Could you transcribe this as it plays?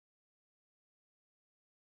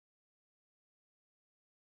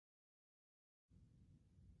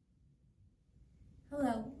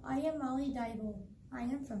Hello, I am Molly Dybel. I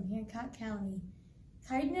am from Hancock County.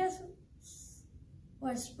 Kindness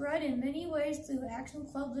was spread in many ways through Action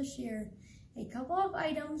Club this year. A couple of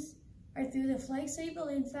items are through the Flag City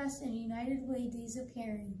Balloon Fest and United Way Days of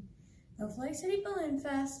Caring. The Flag City Balloon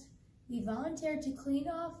Fest, we volunteered to clean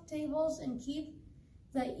off tables and keep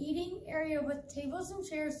the eating area with tables and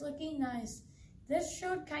chairs looking nice. This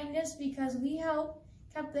showed kindness because we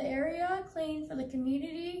kept the area clean for the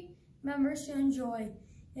community members to enjoy.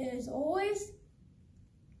 It is always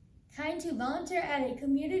kind to volunteer at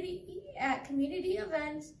community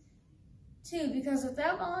events too, because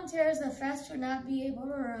without volunteers, the fest would not be able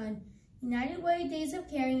to run. United Way Days of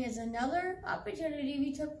Caring is another opportunity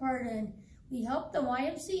we took part in. We helped the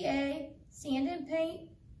YMCA sand and paint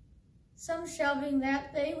some shelving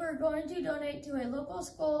that they were going to donate to a local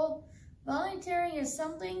school. Volunteering is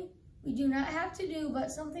something we do not have to do, but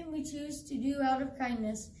something we choose to do out of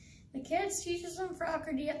kindness. The kids, teachers, and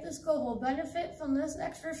faculty at the school will benefit from this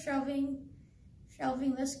extra shelving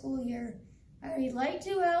this school year. I would like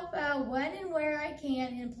to help out when and where I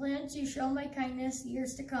can and plan to show my kindness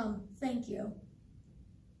years to come. Thank you.